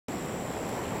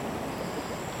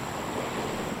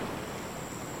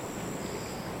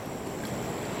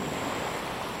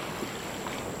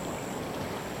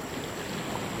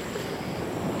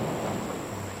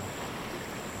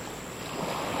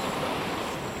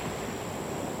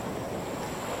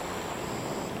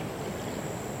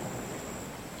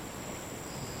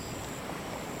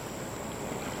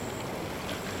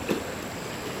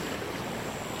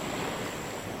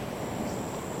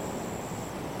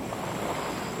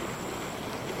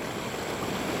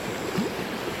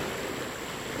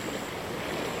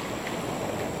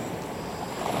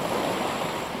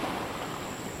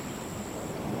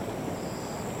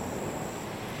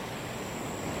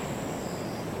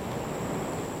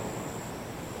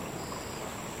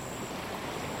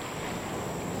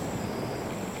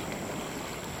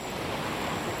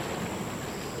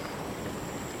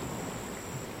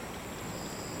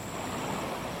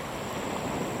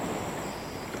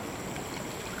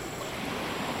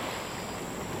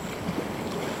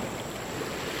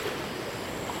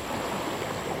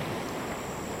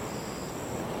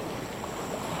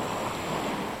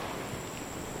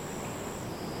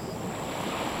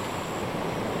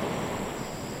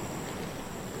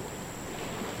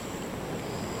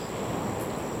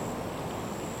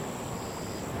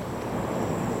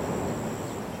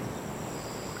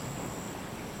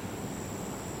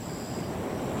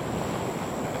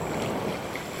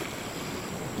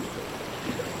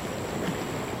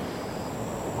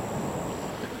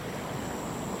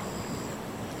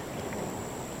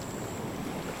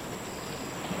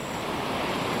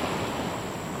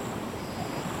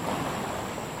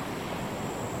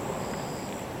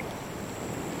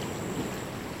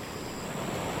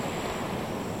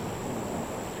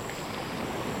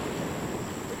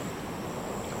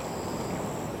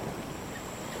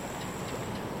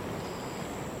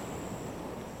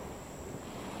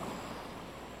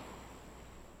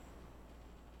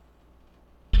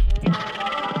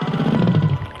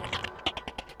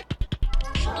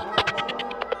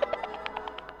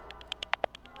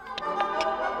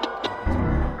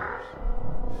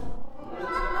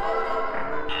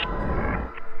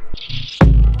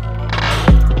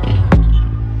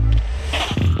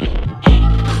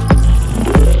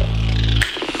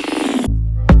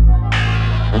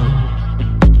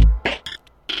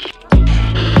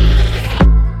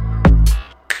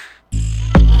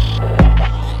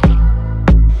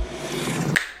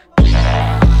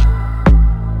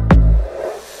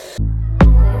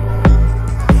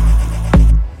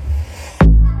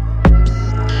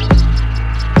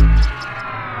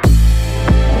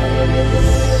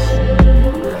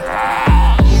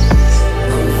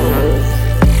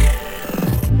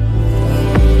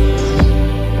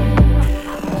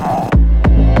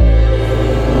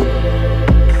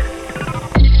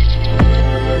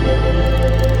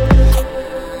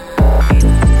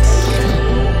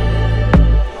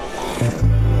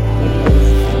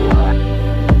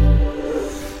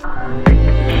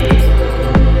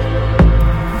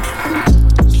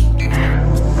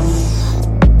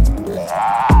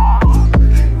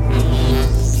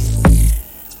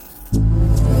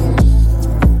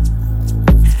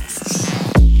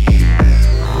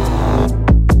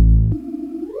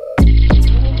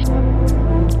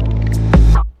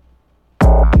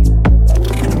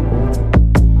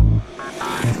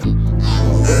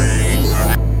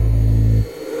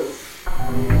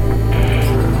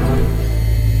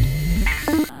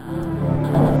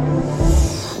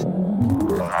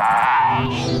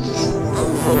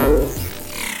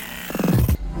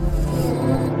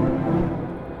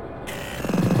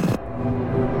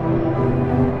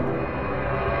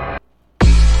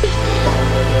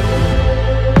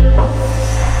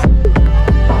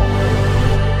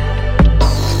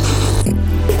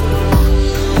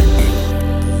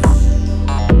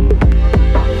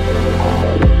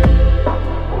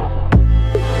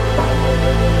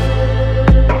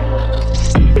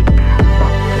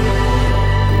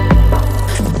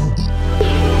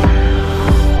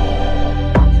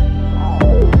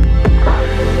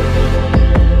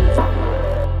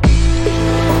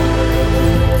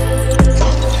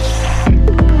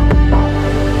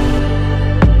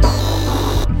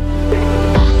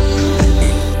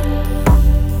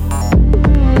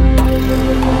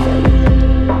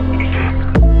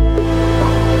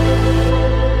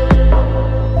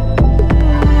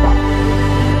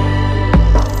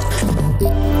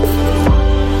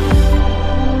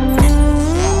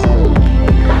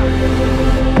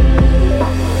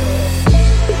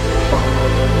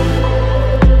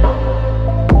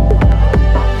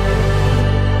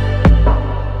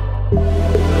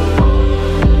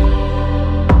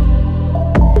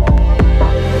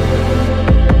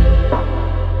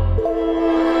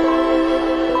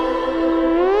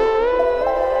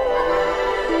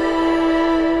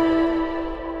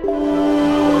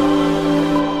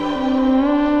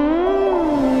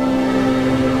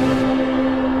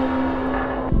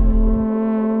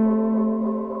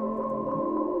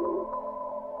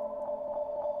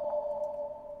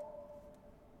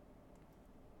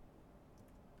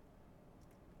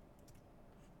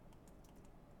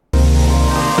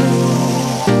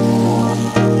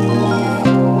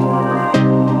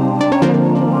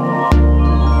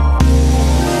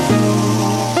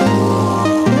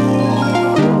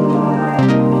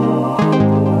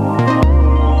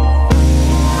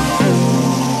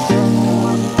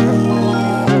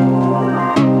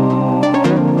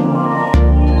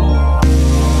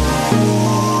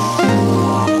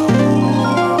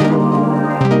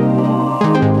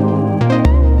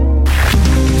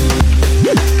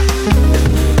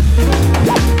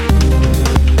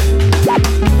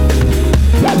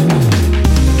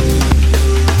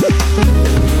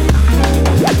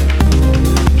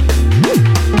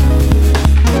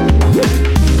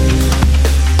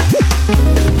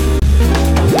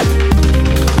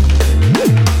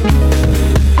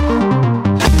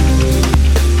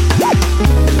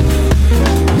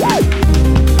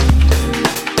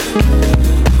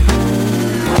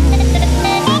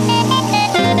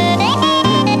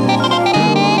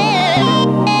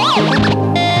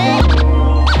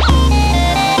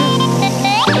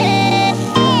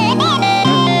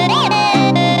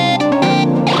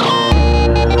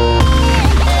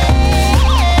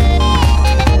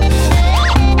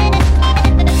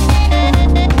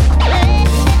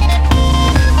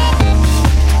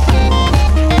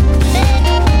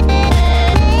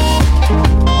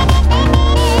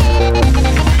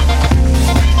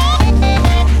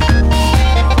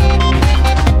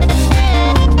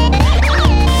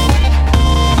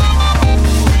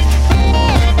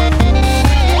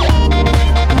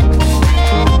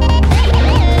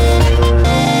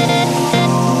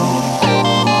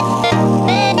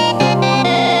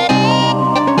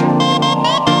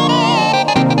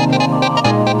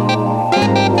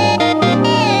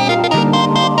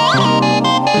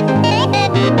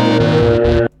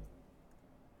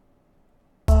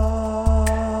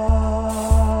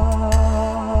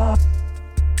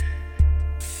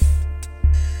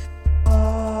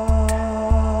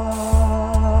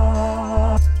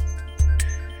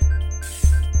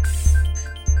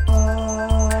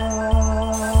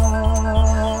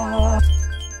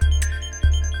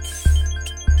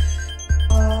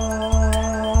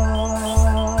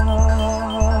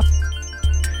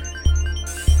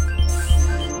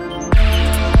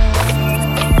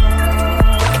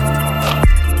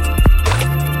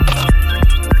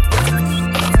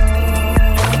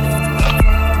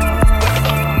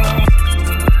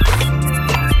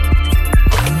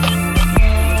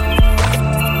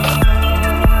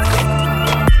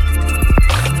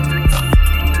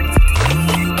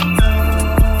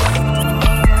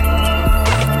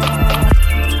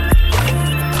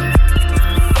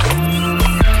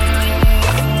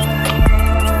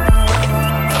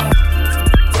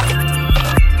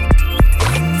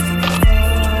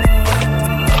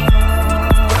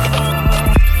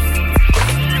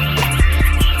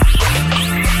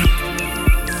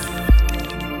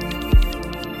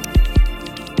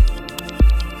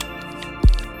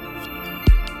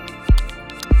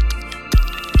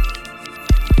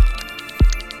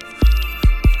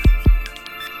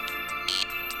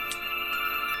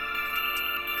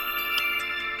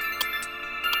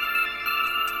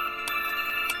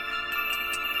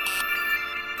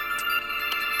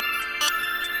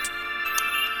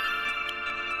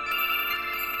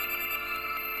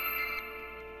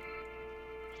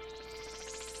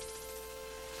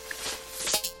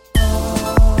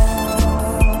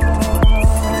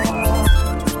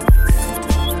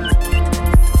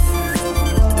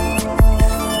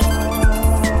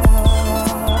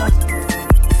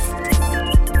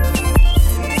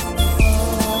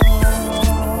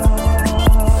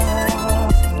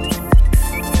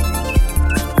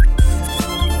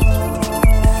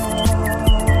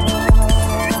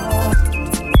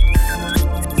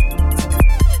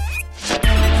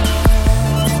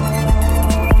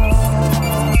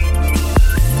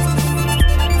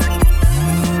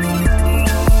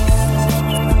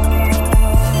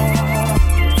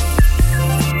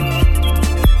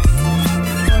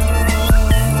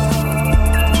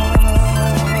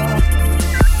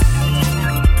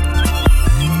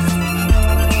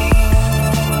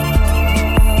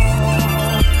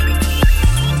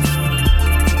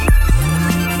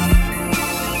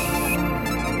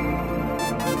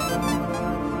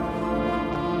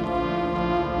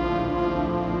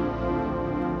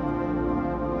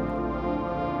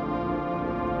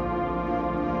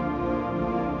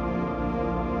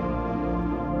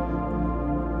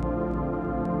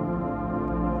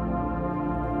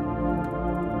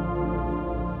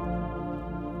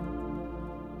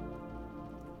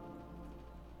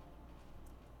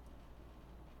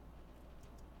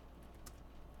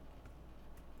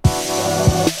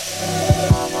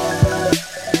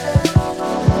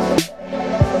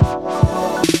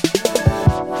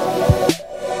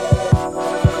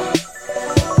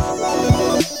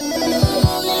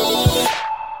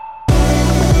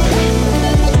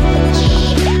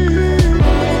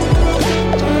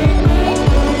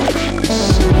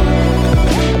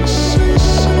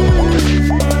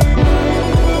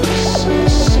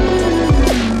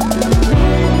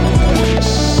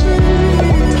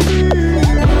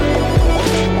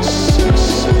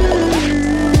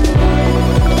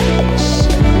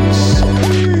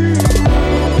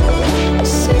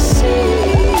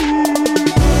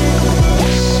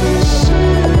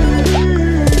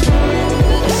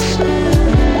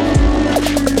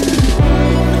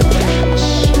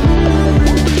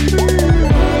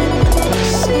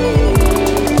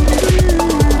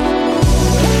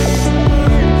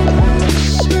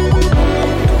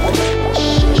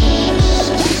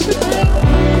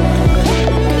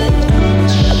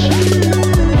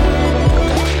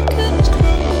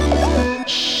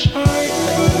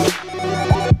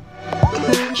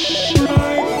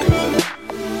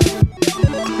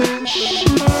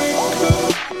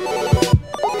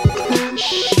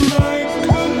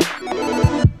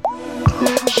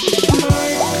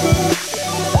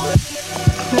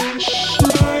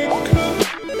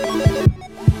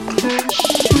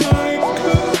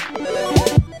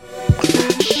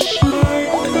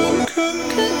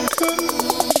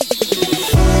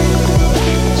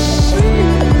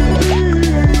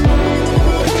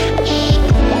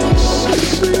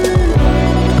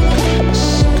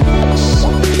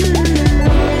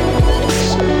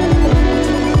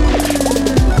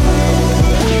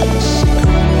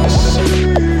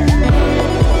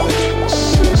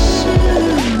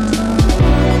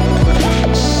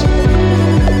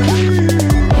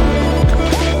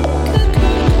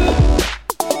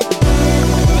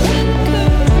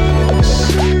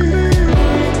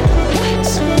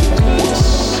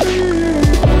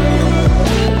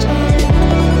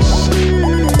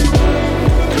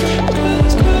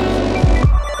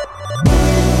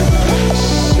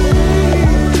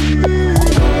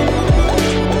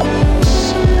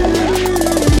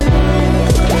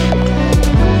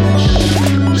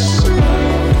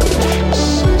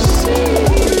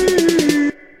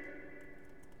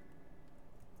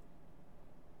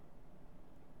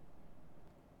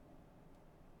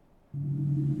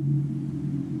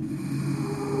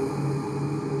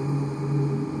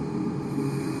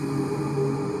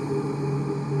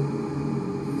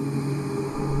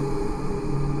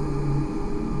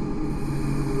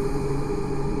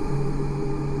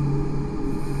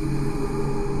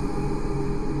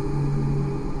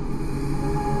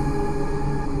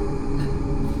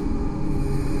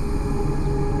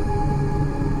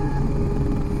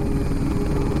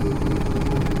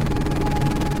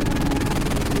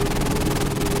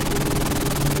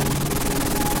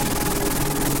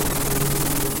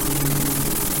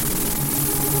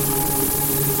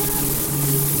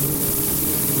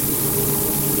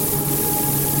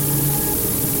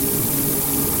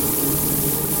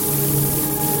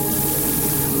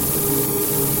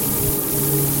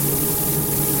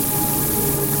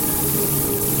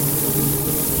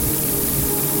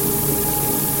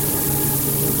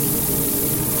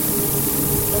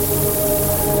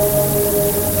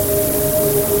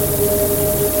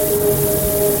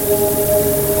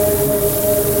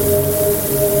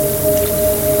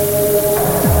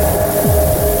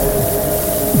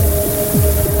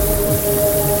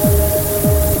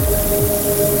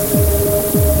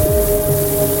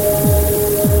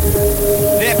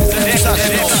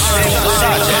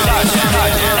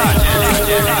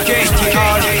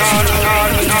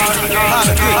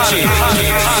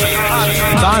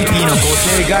バンピーの固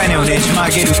定概念をねじ曲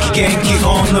げる危険基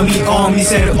本の実を見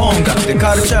せる音楽で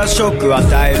カルチャーショックを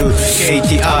与える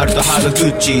KTR とハードグ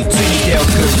ッチついに手を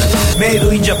組むメイ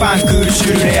ドインジャパンクールシ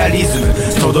ュルレアリズム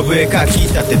とど笛か聞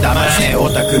いたって黙らねえオ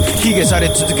タク卑下され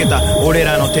続けた俺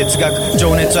らの哲学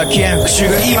情熱は消えん復讐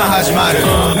が今始まる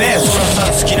目そ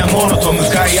らさ好きなものと向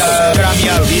かい合う絡み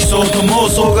合う理想と妄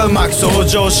想がうまく相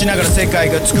乗しながら世界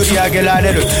が作り上げら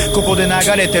れるここで流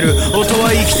れてる音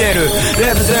は生きてる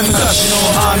レプゼン昔の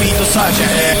アーミーとサージ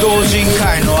ェン同人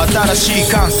会の新し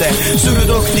い感性鋭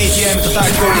く DTM と対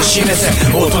抗で示せ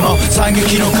音の惨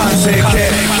劇の完成形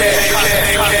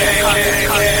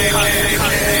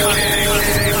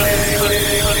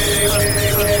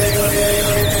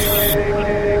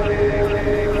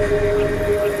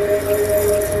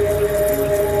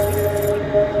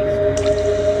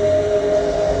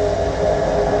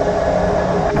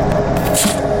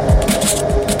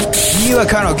にわ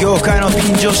かの業界の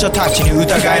便乗者たちに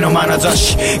疑いの眼差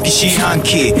し疑心暗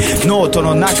鬼ノート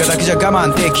の中だけじゃ我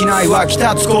慢できない湧き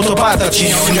立つ言葉たち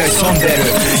に鬼が潜んでる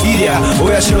イデアお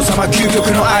社様究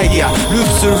極のアイディアルー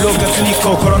プする6月に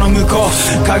心の向こ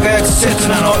う輝く刹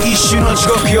那の一瞬の地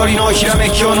獄よりのひらめ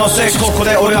きを乗せここ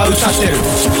で俺は歌ってる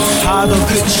ハードグ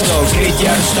ッチと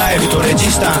KTR スタイルとレジ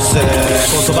スタンス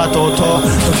言葉と音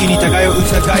時に互いを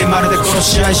疑いまるで殺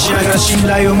し合いしながら信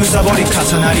頼をむさぼり重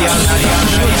なり合う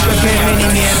命が目に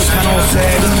見える可能性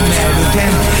運命無点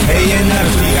永遠なる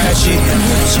繰り返し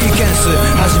シーケンス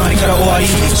始まりから終わり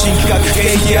新企画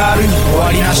KTR に終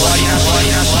わりなし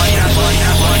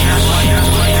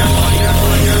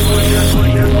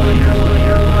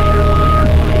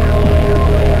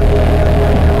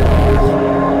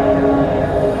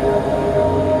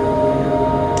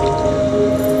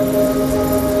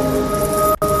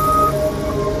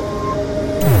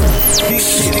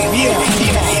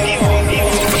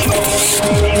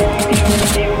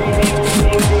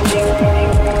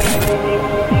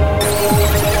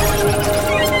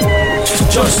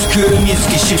女子スクール水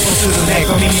着尻尾する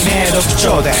猫耳メイド口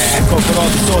調で心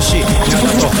と創始中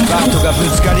とバットがぶ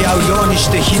つかり合うようにし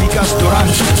て響かすドラ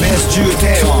ムベース重低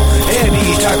音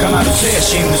AB 高まる精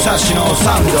神武蔵野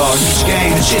サウンド日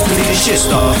芸シストリリシ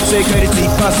スト正解率 1%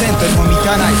 にも満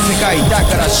たない世界だ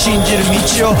から信じる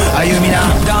道を歩みな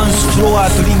ダンスフロ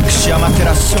アとリンクしアマテ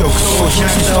ラス極東平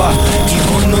見沢日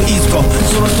本のいずこ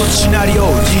その土地なりを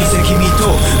人石未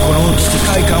踏この世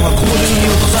界観はここで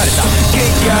見落とされた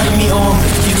KTR ミオン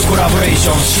スキルコラボレーシ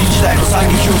ョン新時代の惨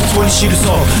劇をここに記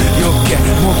そう欲求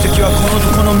目的はこの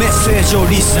男のメッセージを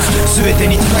リスナー全て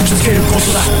に叩きつけること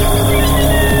だ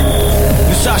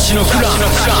武蔵野クラ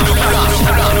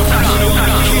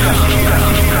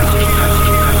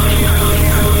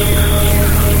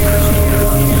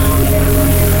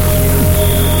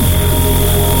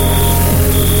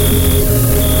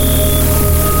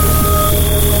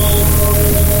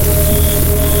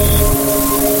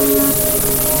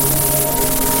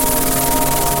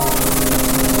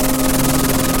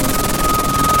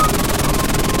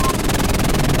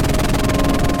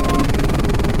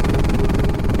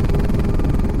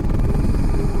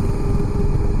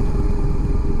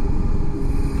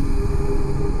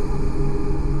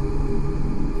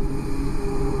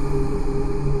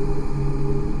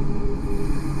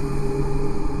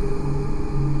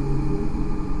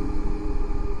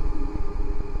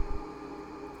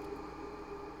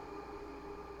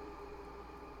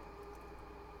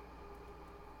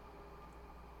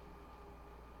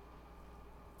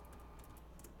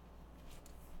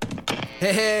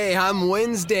Hey, I'm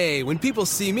Wednesday. When people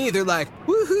see me, they're like,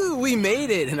 woohoo, we made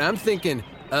it. And I'm thinking,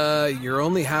 you're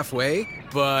only halfway?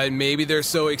 But maybe they're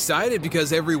so excited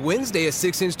because every Wednesday a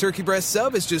 6-inch turkey breast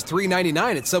sub is just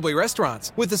 $3.99 at Subway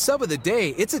restaurants. With the sub of the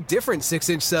day, it's a different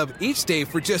 6-inch sub each day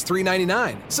for just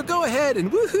 $3.99. So go ahead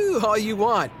and woohoo all you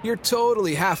want. You're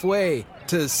totally halfway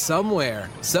to somewhere.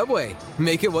 Subway,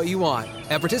 make it what you want.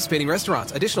 At participating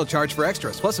restaurants, additional charge for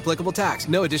extras plus applicable tax.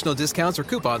 No additional discounts or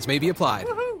coupons may be applied.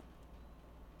 Woohoo!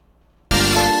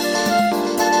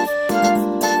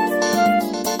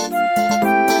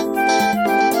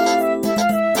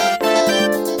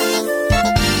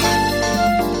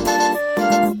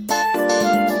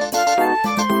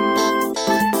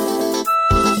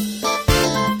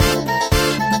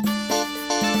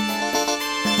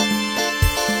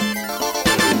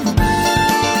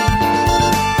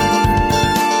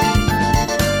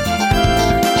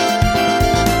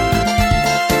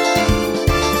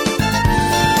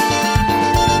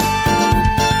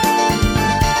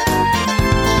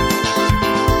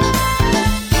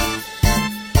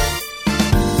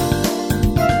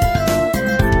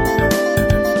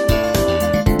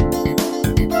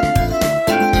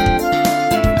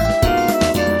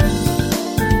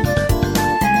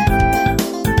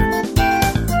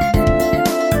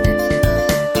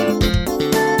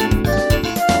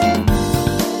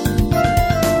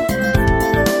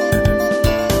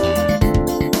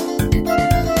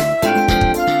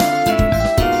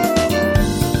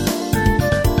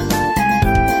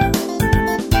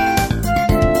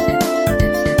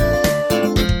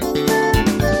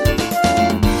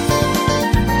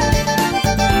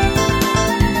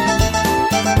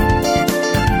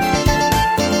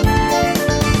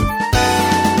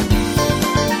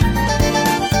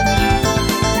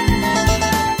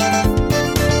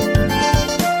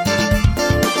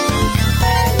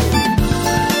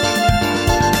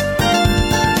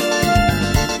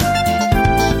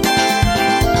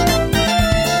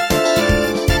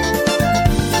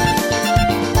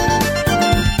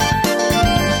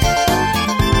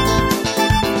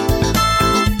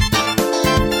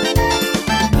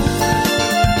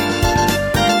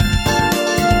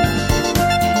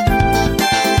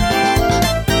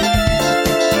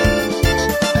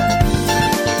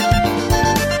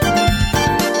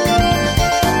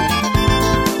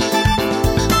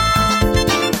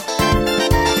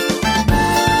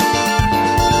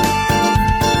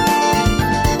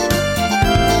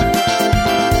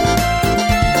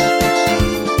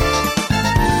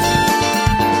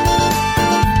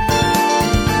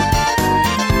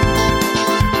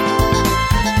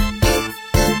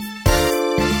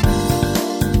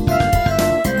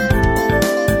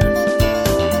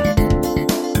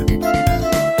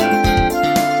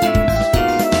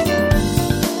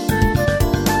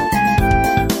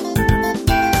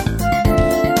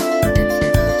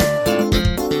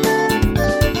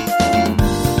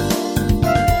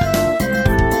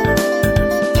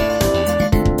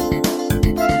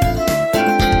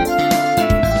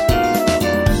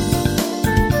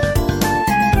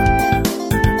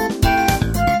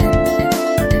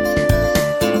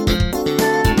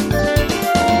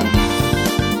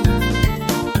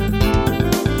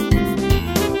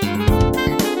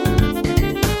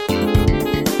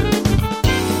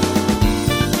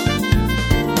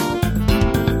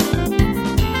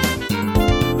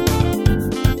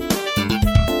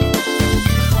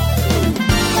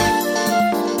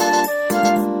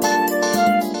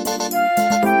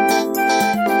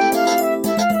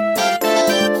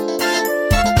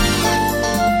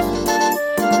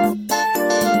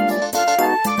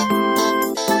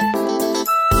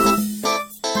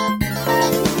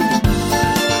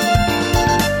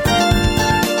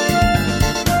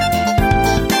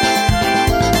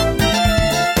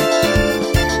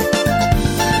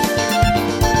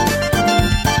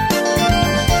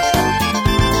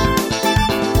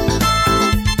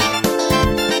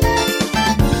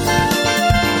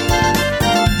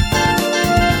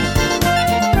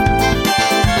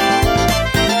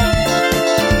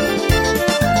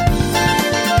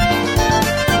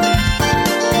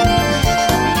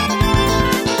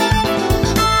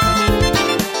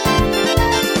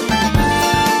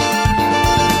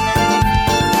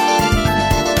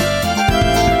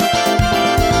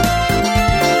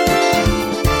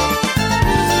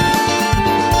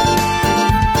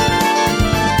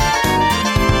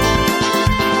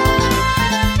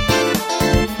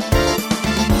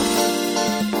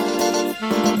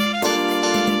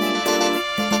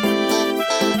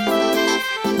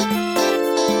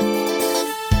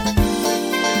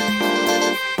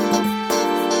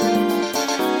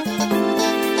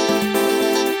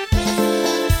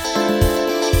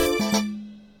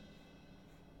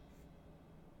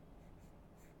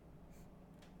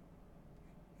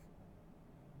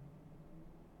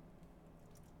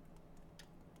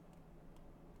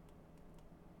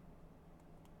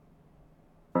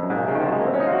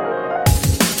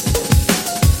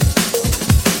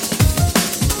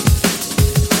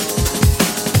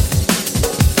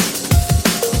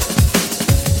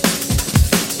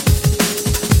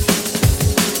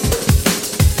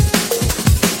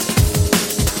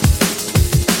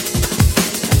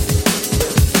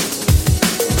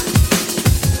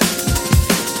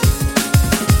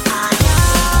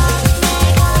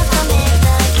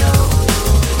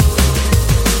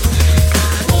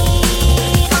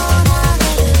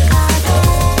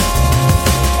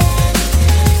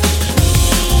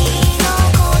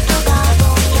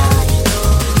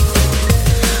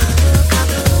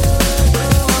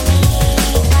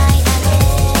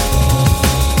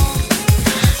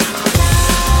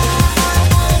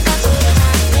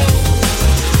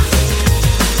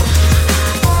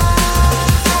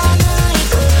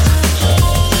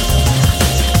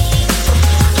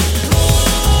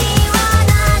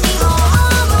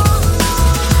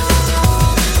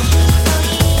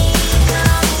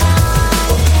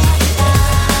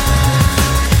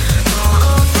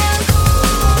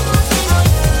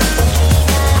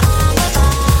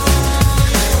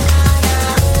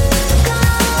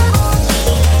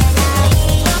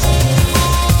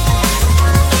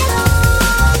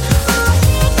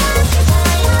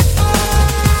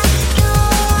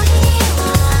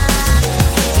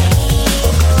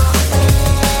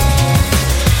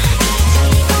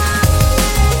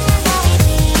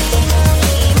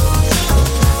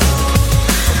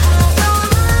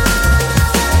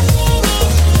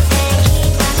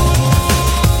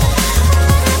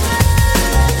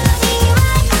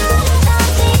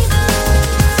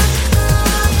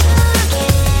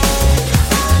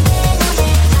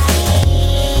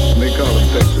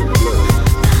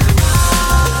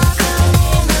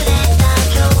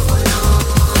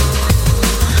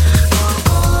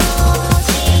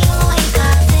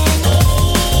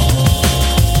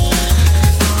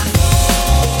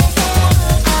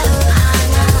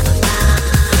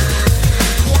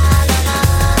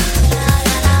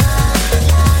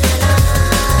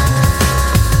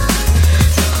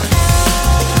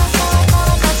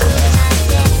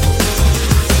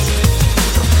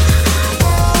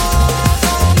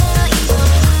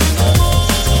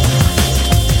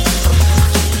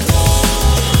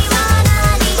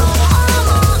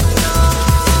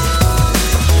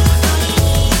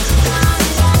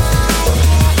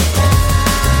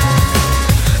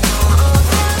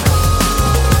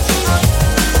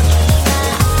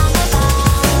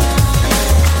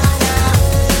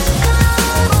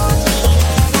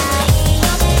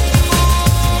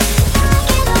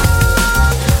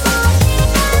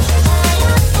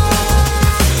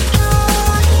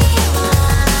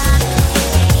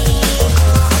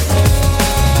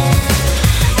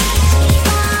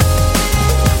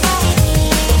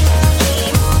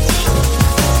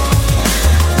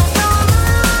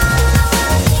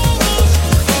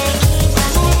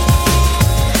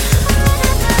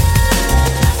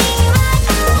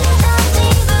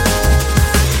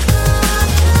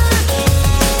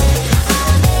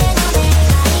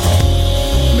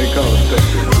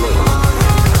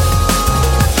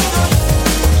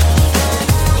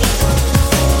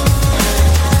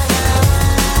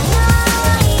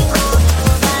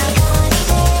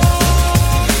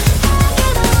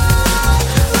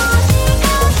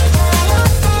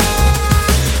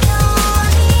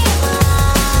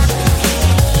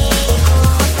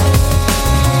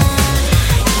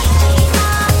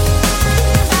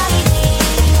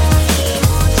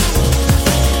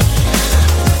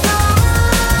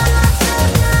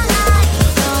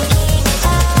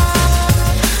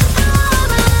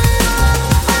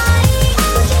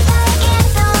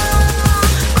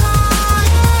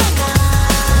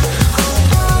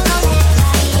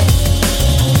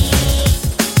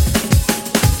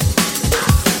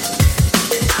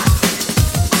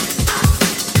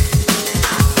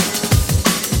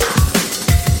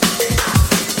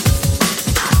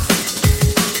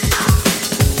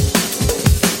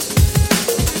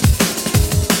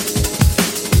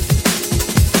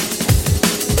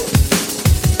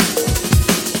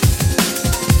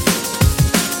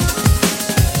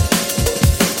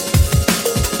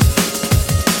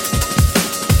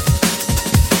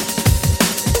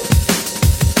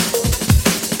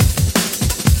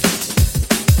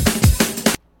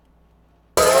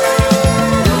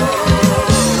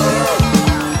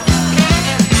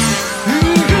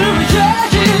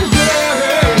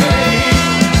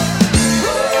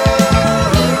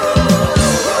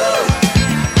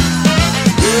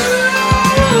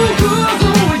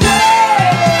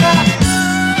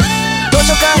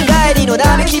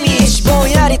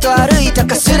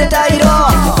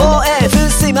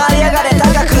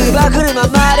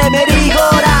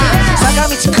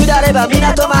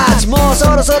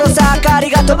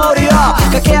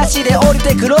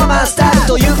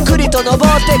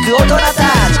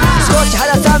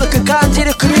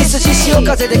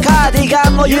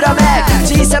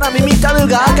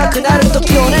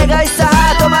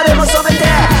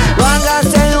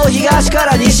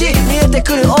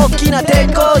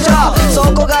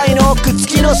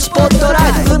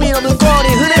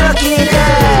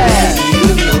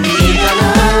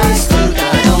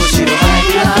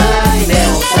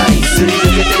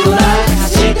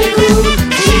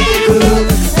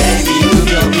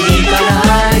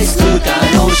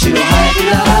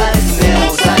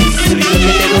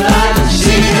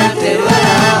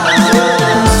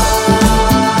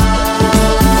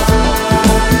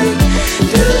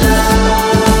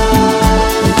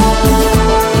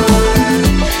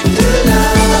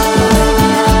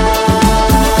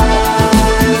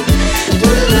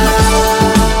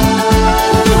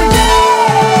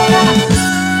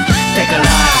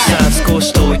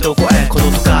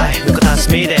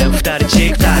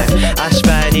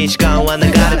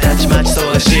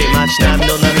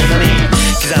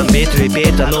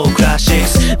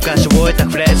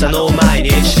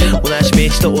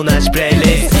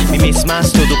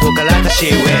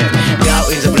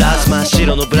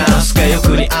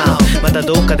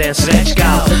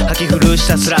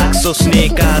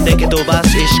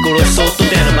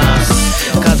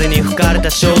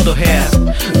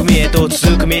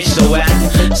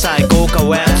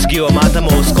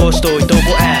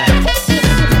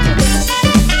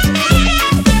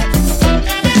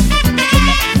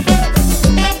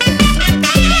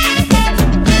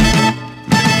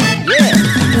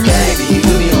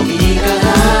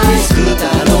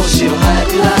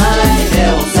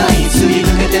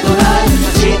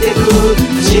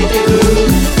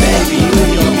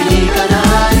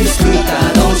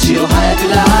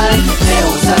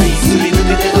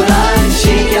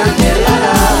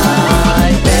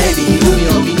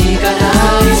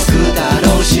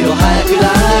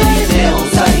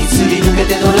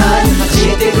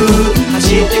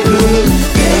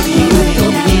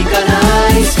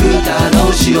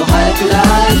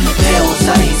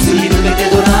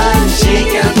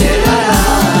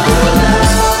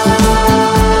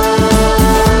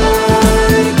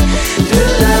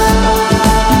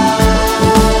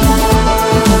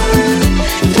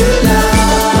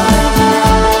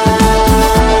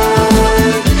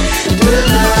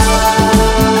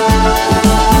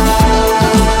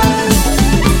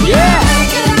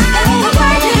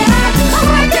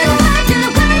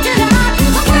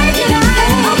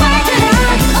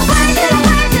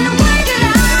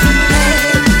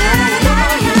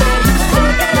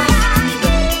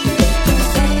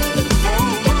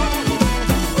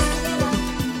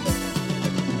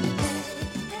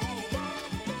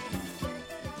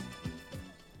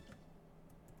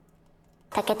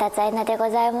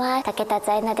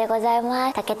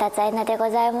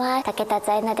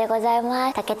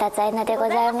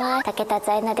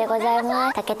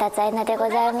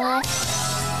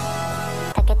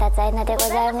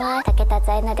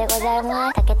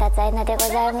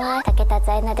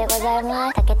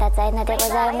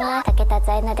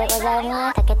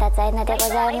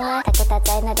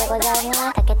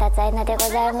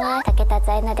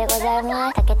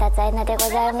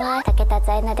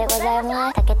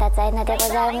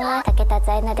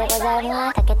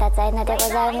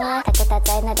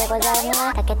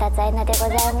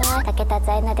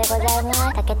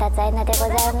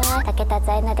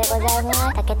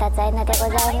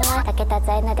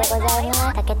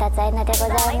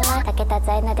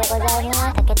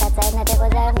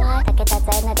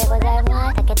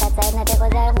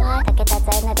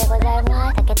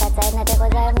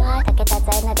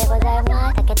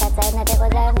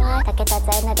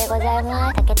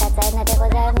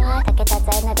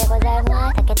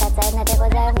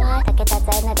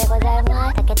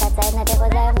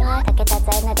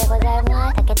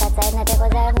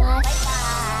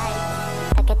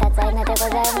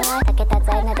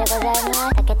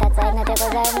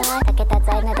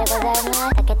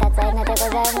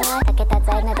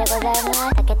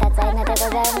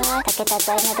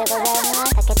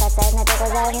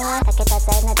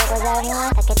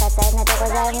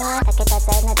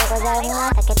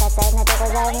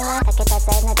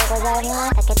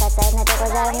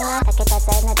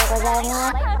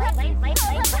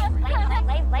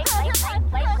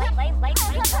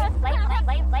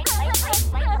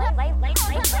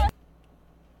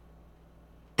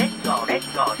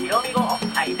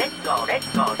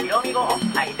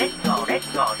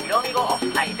 go ひろみ号は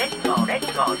い Let's go Let's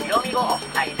go ひろみ号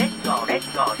はい Let's go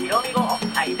Let's go ひろみ号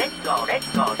はい Let's go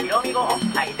Let's go ひろみ号は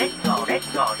い Let's go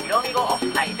Let's go ひろみ号はい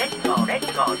Let's go Let's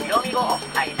go ひろみ号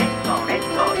はい Let's go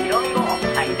Let's go ひろみ号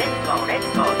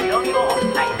は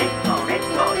い Let's go Let's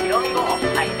go ひろみ号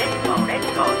はい Let's go Let's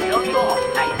go ひろみ号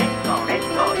はい Let's go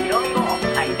Let's go ひろみ号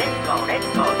はい Let's go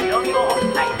Let's go ひろみ号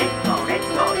はい Let's go Let's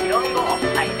go ひろみ号はい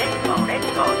Let's go Let's go ひろみ号はい Let's go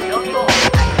Let's go ひろみ号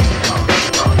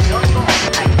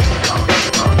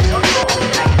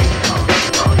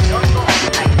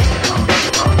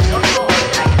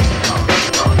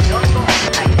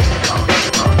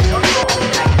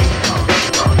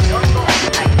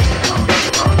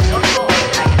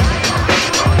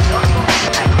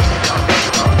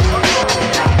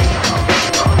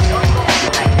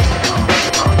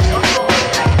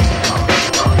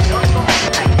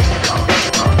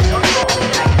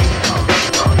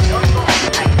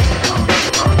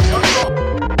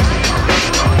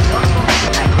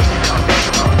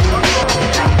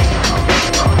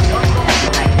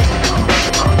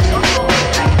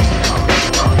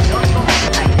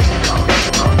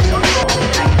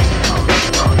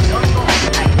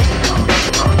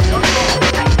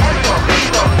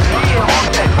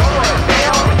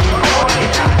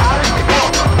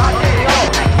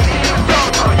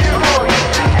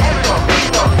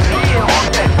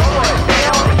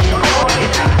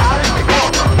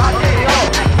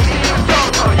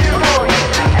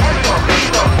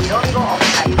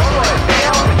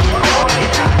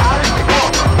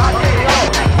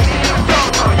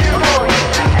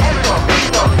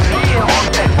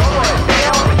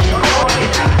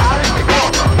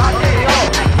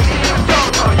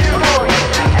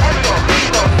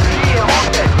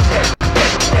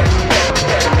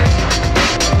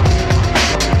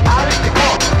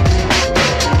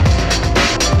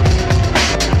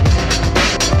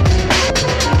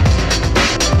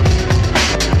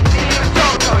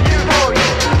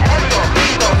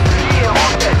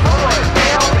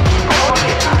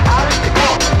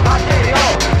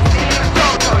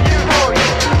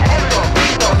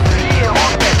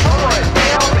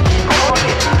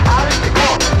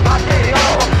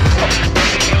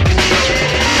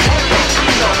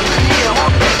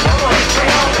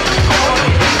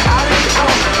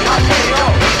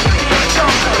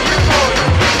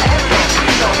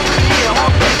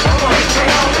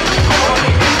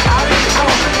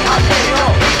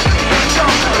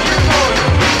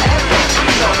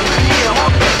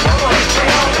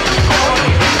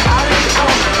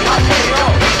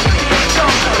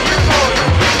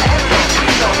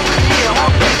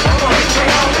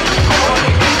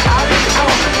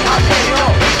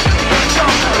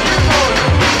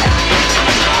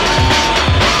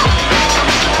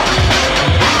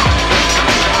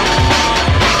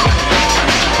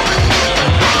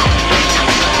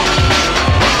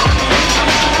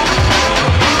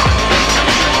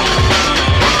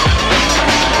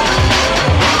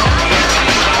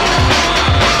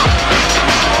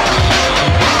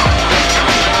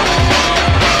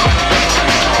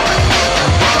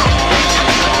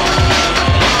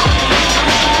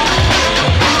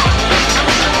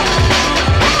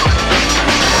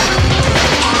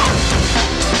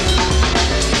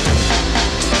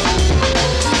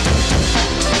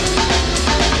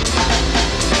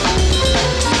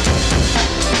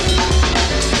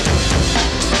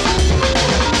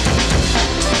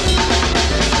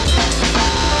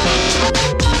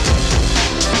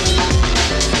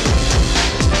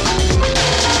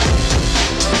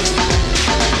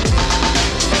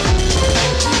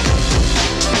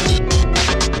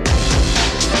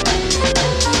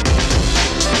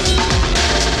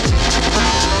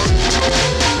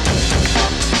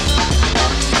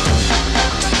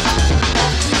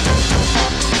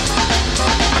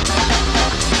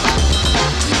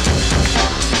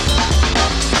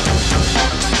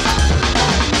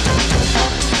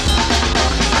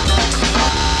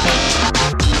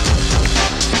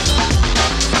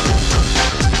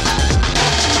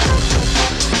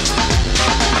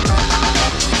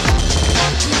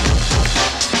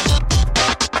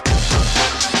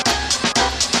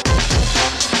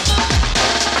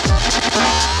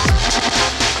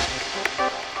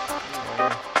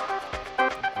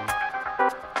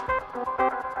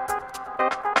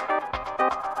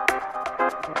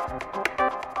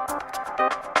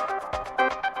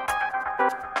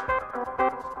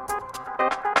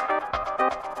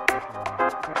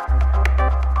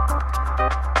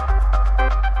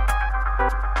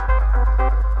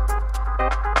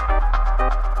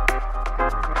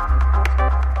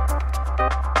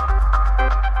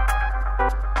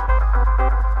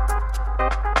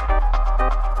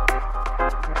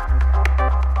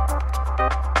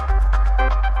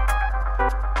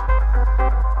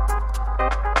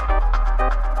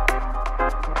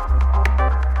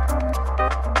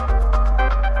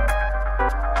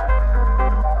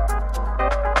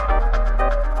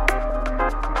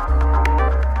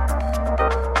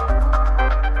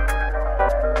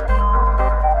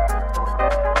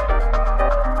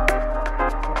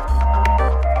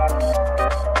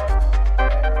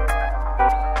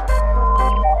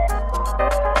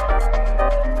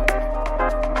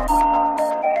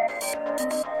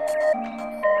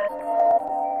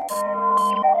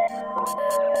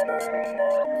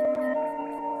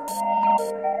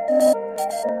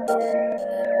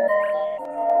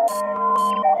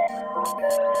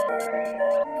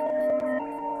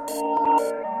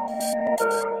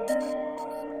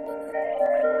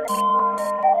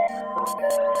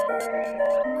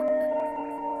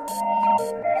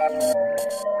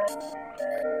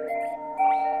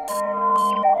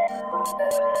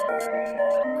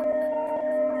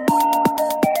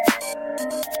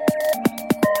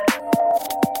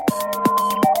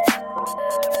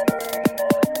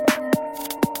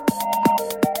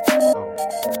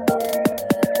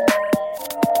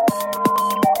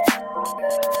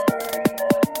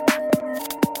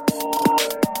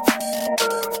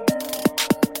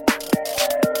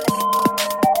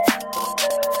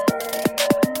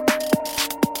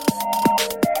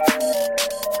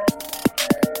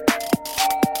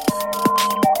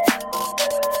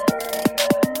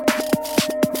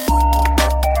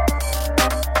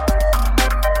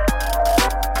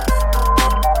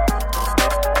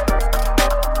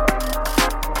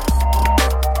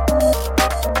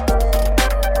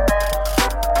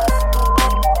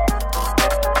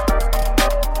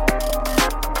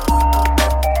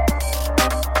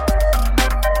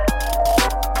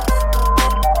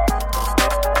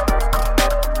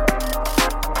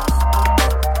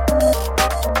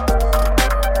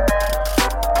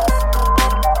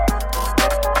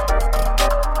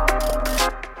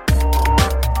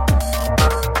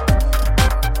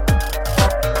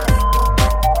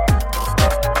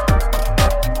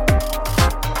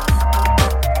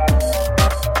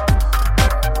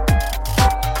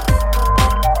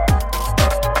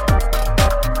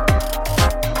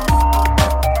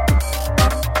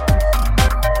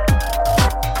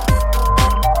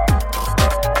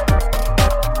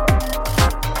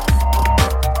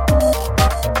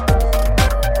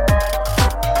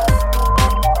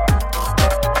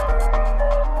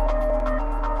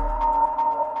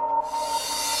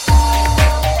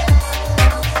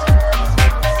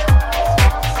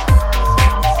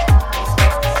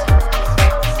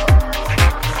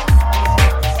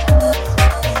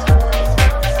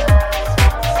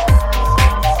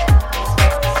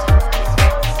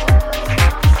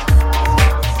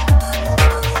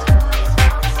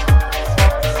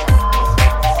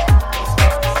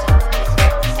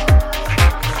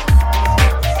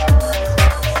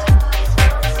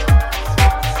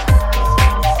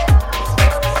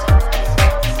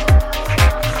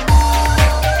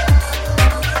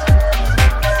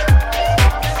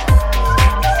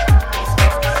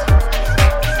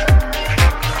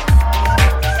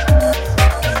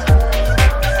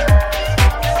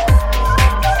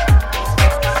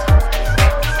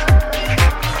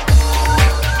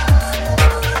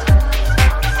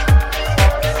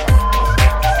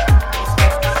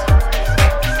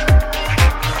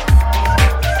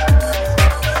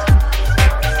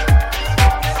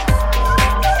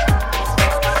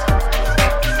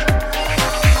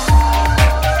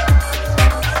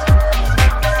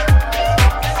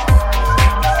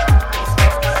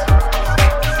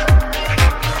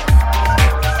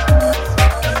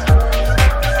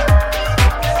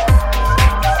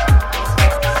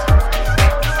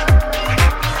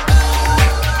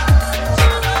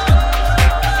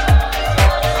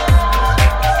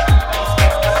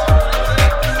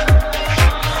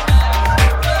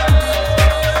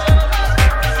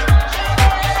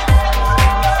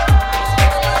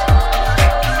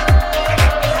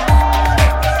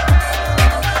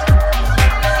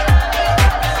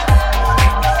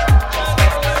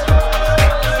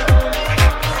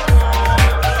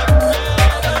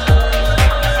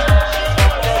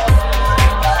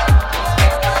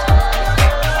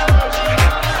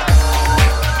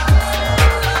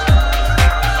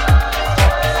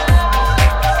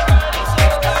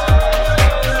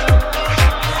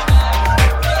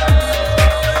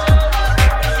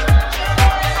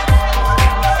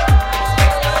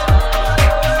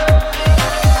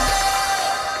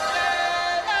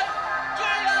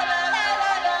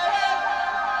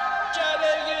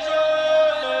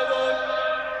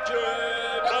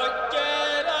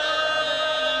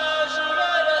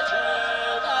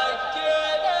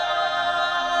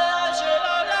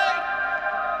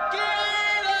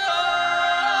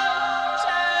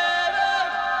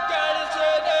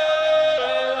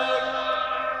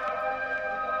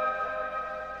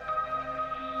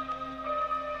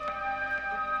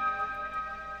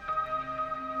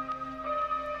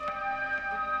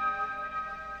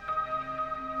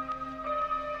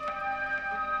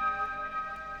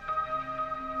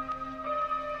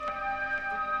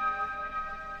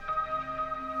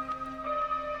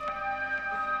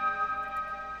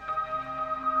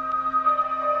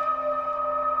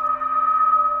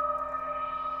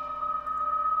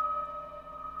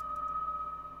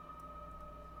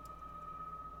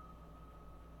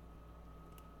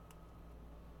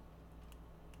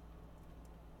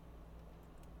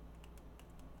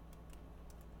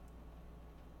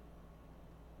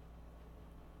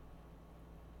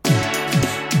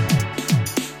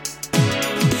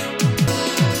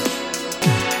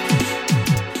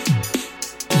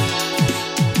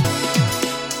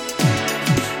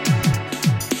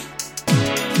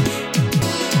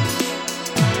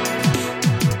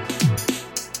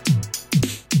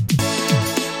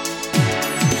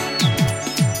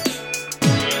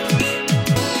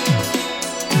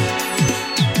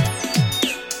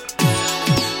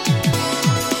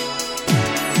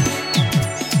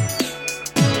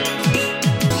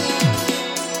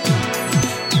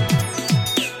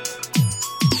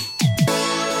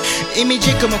意味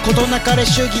軸も事なかれ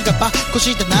主義がばっこ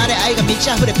した慣れ合いが満ち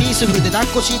溢れピースフルで抱っ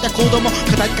こした子供語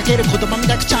りかける言葉み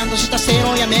たくちゃんとした正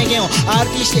論や名言を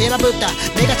RT して選ぶんだ。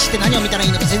目がちって何を見たらい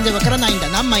いのか全然わからないんだ。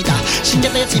何枚だ死んじ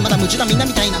ゃったやつにまだ夢中だ。みんな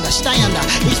みたいなんだ死体なんだ。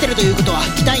生きてるということは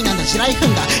期待なんだ。地雷踏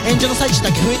んだ炎上の最中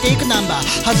だけ増えていくナンバ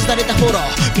ー。外されたフォロ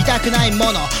ー見たくない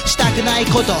ものしたくない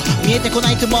こと見えてこ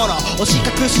ないトゥモロー押し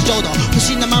隠す浄土不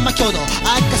審なまま強度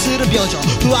悪化する病状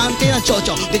不安定な情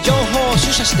緒で情報を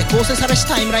取捨して構成されし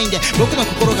タイムラインで僕の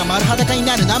心が丸裸に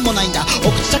なるなんもないんだ。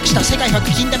お口着した世界は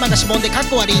金玉がしぼんでかっ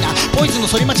こ悪いな。ポイズンの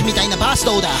反町みたいなバース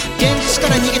トだ。現実か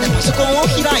ら逃げてパソコンを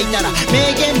開いたら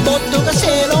名言ボットが正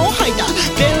論を吐いた。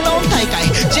弁論大会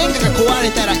ジェンガが壊れ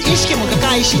たら意識も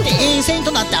瓦解して陰線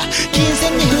となった。金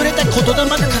銭に触れた言霊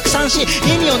が拡散し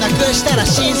意味をなくしたら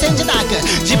新鮮じゃなく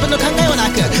自分の考えはな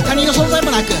く他人の存在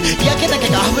もなく嫌気だけ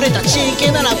が溢れた真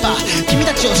剣なラッパー。君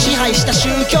たちを支配した宗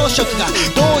教色が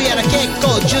どうやら結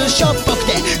構重症っぽく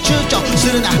て躊躇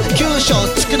するな。急所を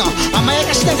つくの甘や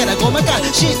かしながらごまか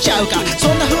しちゃうか。そ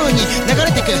んな風に流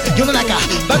れてく世の中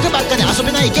バカばっかで遊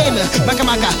べないゲームマカ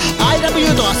マカ I love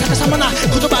you とは逆さまな言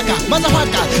葉かマザファ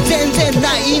ッカー全然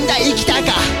ないんだ生きた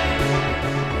か。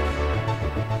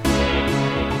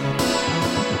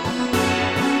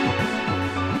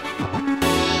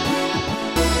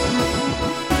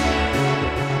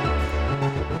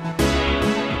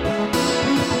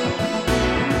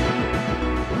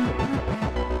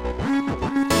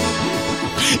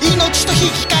命と引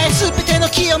き換え全ての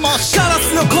木をもすカラ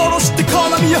スを殺して好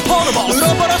みを滅ぼす。ウロ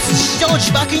ボロス史上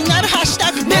自爆になるハッシュ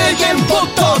タグ名言ボ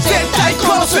ットを絶対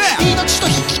殺す。命と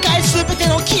引き換え全て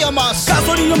の木をもすガ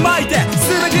ソリンを撒いて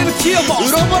全ての木をも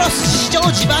ウロボロス史上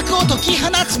自爆を解き放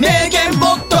つ名言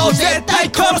ボットを絶対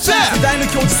殺す。世代の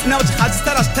教示すなわち恥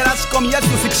たらしたらし込みや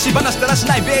つのセクシー話たらし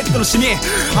ないベッドのシミ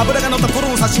油が乗ったトロ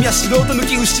の刺身は素人抜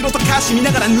き後ろと歌詞見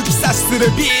ながら抜き差しす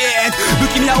るビート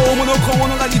不気味な大物小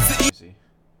物が実意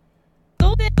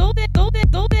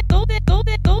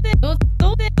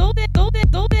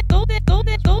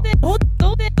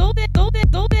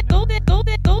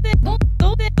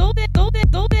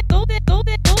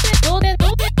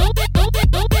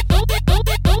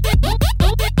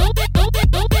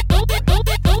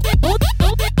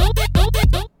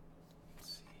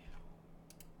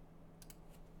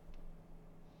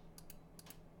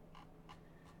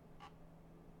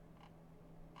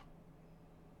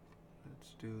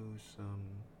do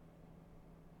some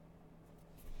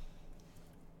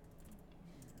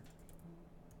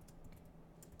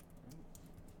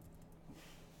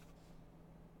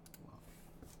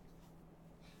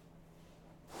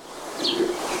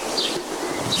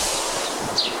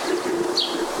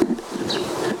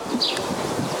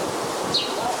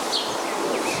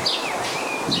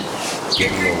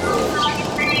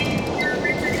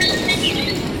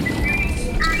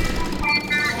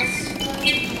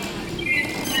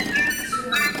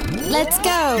Let's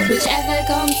go! Whichever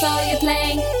console you're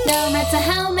playing, no matter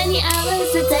how many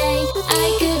hours a day,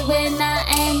 I could win at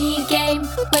any game,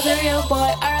 whether you're a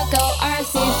boy or a girl or a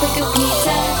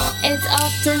supercomputer. It's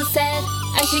often said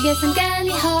I should get some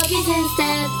girly hobbies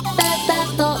instead, but that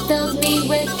thought fills me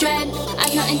with dread.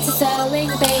 I'm not into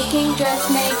sewing, baking,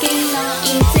 dressmaking, not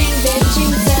eating,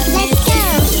 bitching, Let's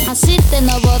go! 走って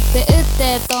登って打っ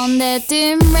て飛んでト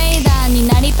ゥーンレイダーに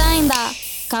なりたいんだ。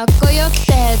かっこよく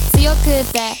て強く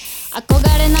て憧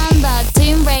れなんだ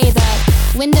Tomb Raider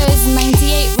Windows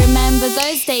 98 Remember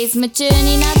those days 夢中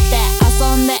になって遊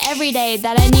んで Everyday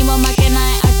誰にも負けな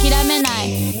い諦めな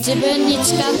い自分に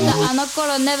誓ったあの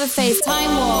頃 Never face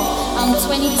time war I'm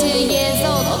 22 years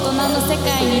old 大人の世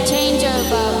界に change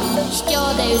over 卑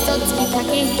怯で嘘つき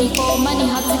駆け引きフォーマに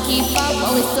初 keep up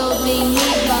Always so being me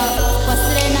up 忘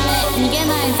れない逃げ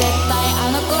ない絶対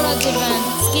あの頃自分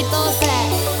突き通せ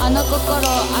あの心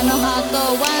あのハー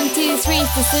ト1、2、3進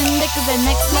んでくぜ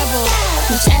next level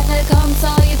Whichever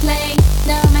console you play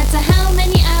No matter how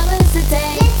many hours a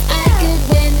day I could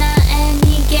win at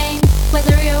any game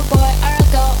Whether you're a boy or a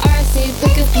girl or a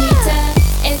supercomputer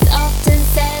It's often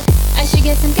said I should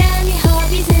get some girly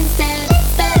hobbies instead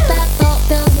But that thought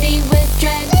fills me with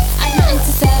dread I'm not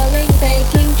into sewing,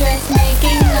 baking,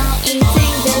 dressmaking Not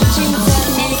eating, bitching,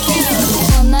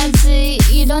 filmmaking 同じ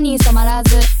色に染まら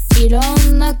ずいろ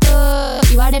んなこと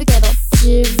言われるけど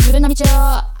自分の道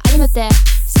を歩むって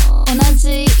同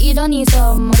じ色に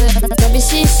染まる寂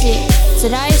しいし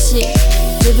辛いし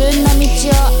自分の道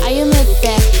を歩むっ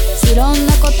ていろん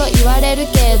なこと言われる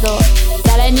けど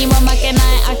誰にも負けな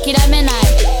い諦めない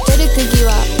出る釘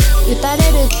は打たれ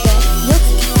るってよ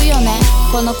く聞くよね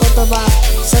この言葉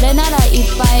それならいっ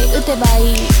ぱい打てば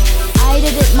いいI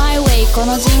did it my way こ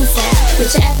の人生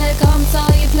Whichever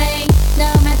console you play No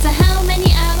matter how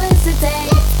many hours a day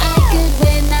I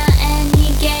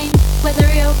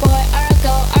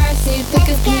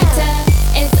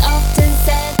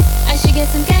to get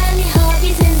some girly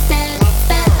hobbies instead.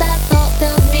 That thought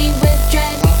filled me with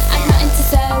dread. I'm not into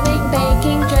sewing,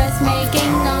 baking,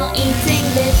 dressmaking, not eating,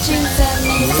 bitching,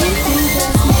 submitting,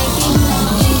 dressmaking,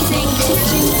 not eating,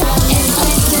 bitching, submitting,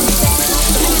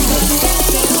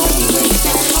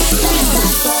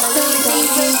 that thought filled me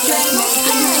with dread.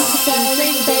 I'm not into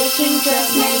sewing, baking,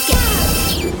 dressmaking.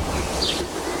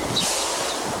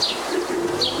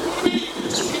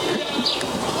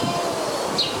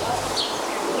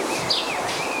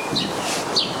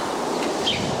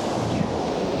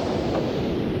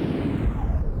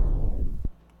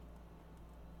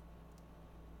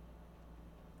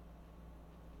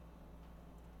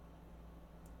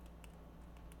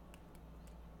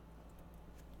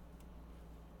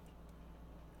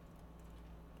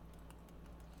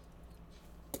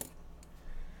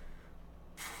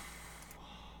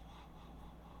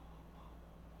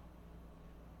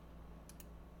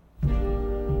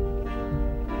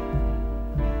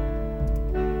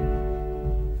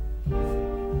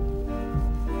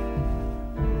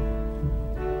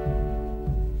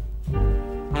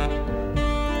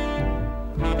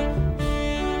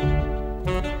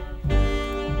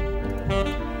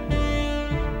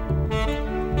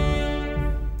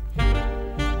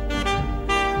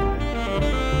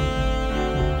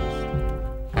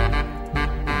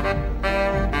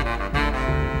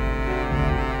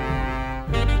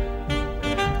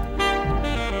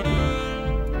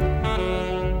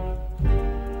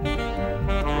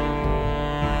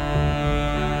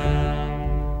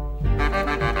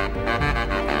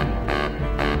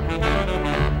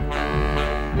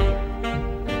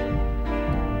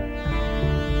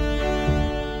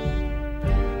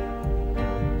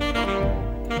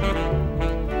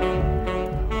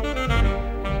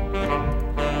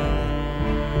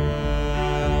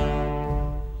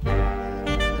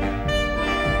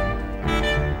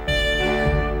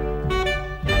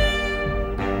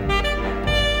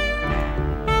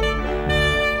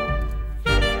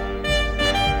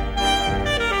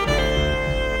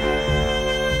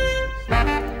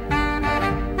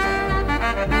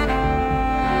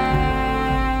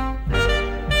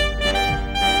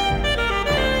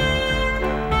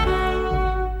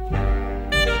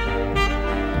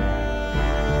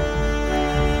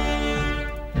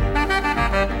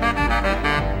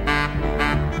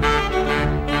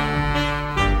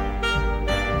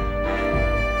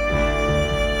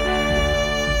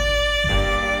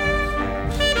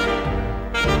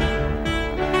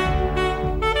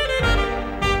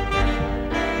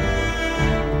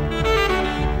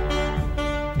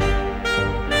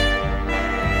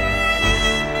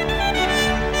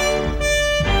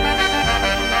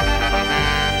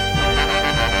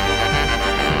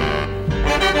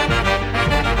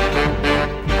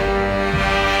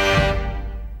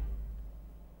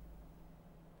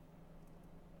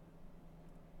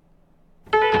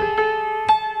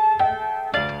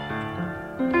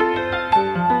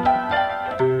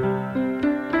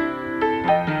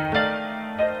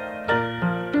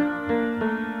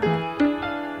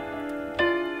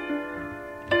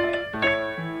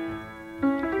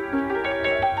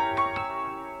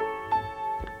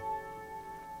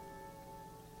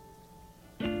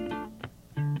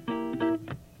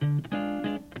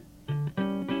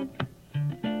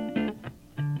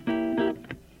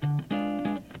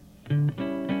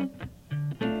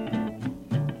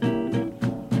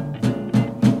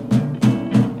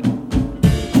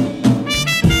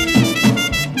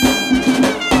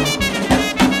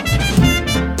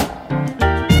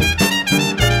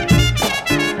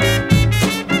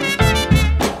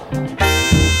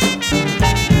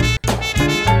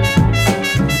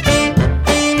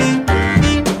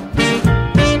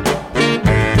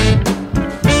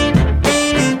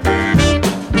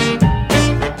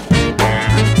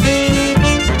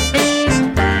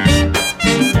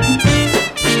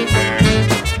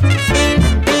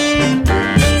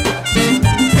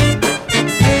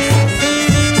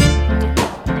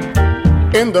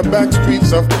 in the back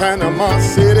streets of Panama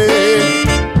City,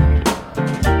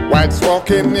 whites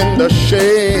walking in the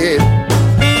shade.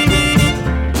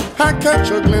 I catch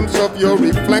a glimpse of your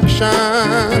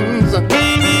reflections,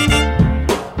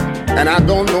 and I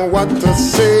don't know what to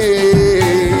say.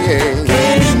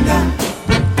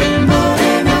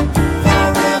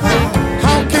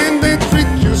 How can they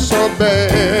treat you so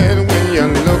bad when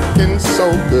you're looking so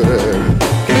good?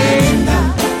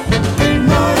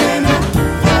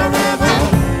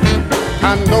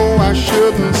 I know I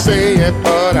shouldn't say it,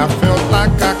 but I felt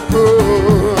like I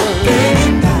could.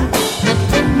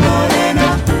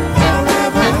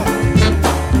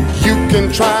 You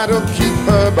can try to keep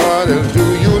her, but it'll do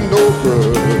you no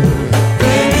good.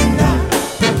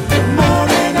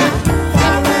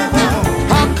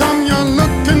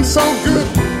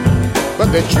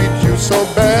 but they treat you so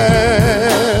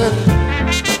bad.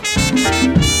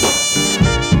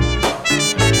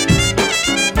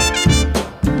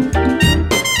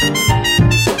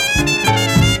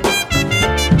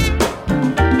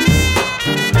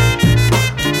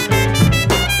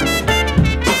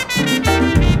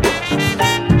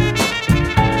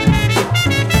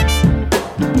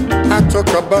 I took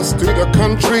a bus to the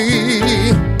country,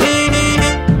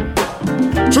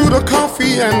 to the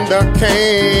coffee and the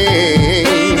cane.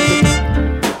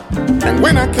 And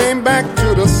when I came back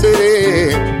to the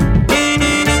city,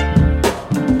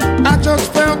 I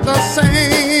just felt the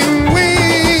same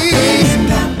way.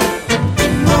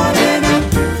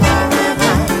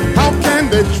 How can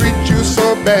they treat you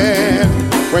so bad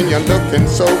when you're looking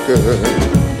so good?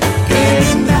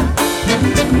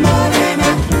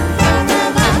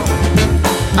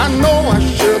 I know I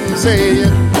shouldn't say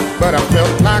it, but I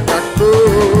felt like I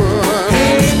could.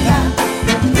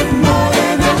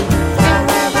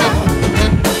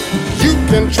 You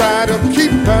can try to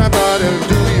keep her, but it'll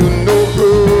do you no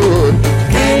good.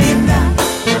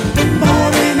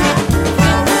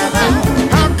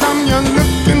 How come you're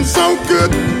looking so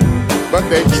good, but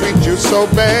they treat you so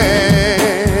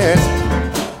bad?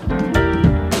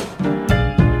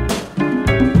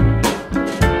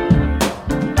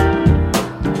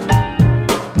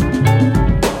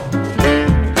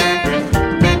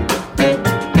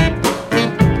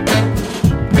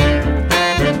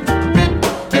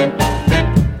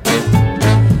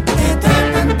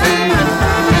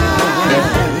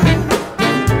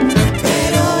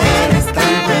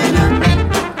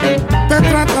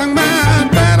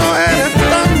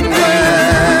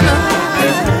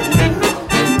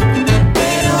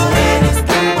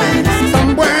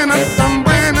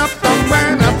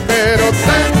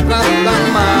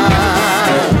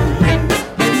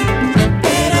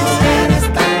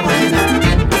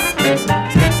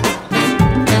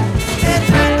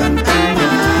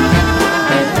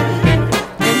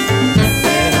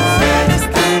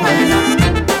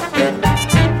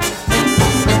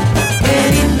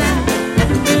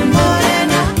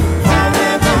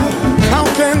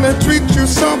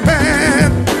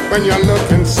 When you're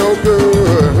looking so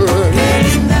good,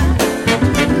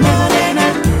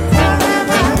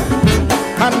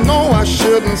 I know I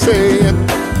shouldn't say it,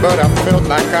 but I felt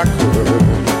like I could.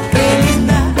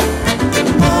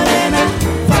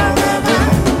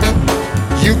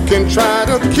 You can try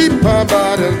to keep her,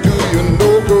 but it'll do you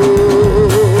no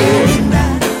good.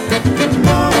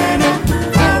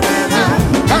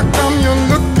 How come you're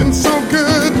looking so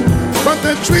good, but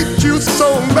they treat you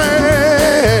so bad?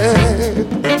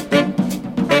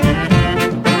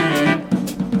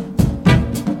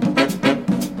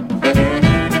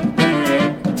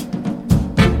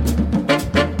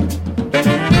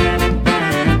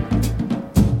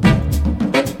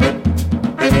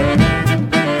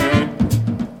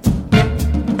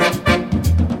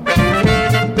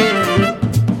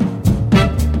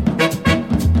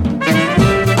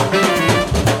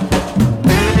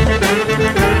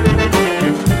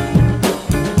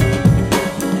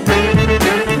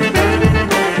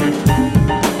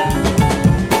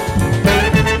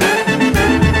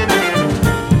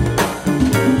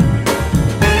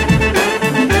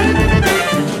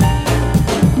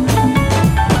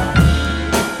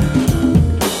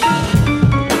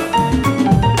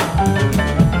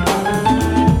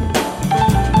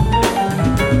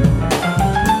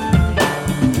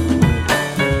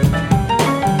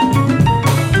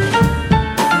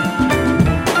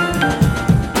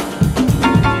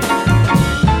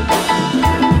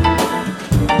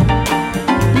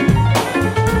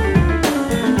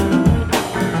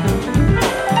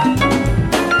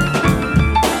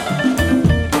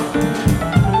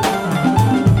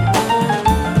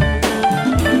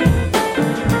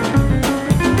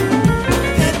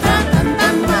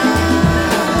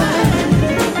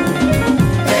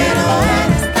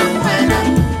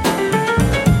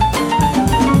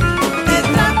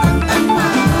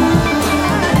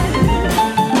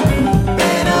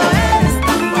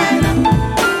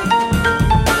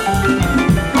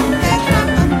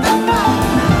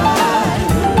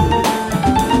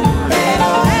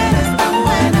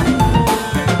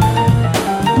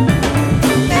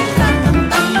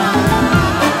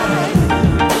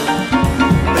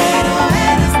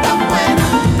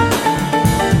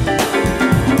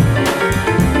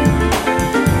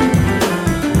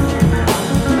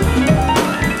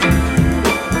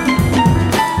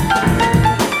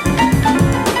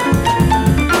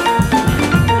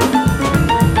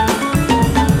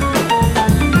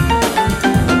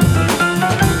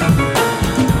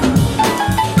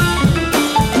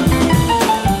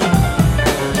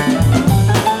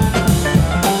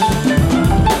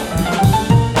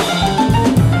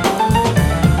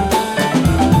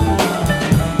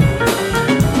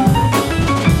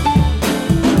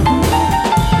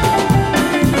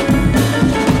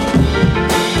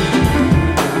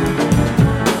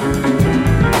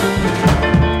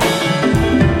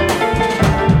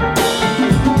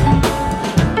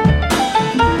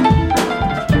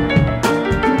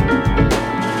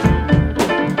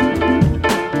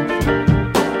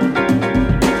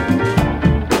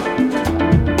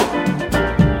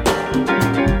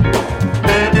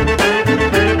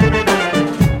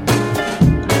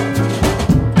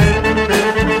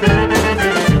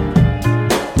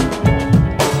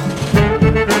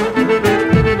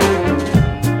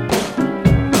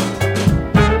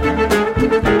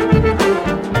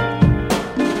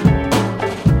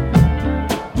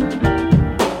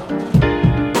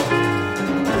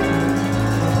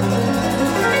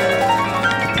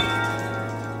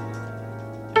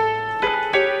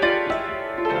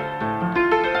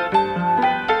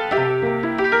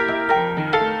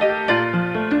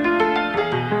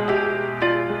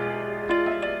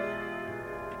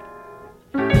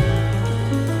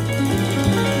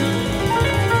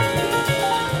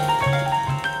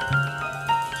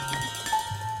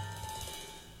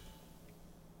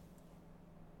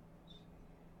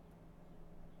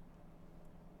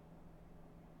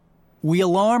 We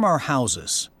alarm our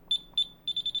houses,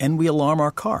 and we alarm our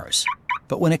cars.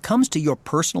 But when it comes to your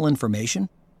personal information,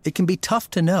 it can be tough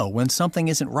to know when something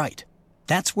isn't right.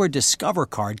 That's where Discover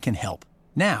Card can help.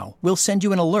 Now, we'll send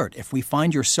you an alert if we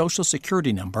find your social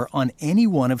security number on any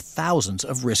one of thousands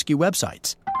of risky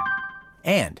websites.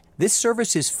 And this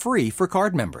service is free for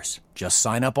card members. Just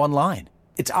sign up online.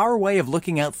 It's our way of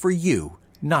looking out for you,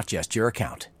 not just your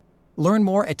account. Learn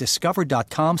more at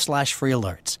discover.com/free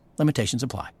alerts. Limitations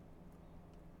apply.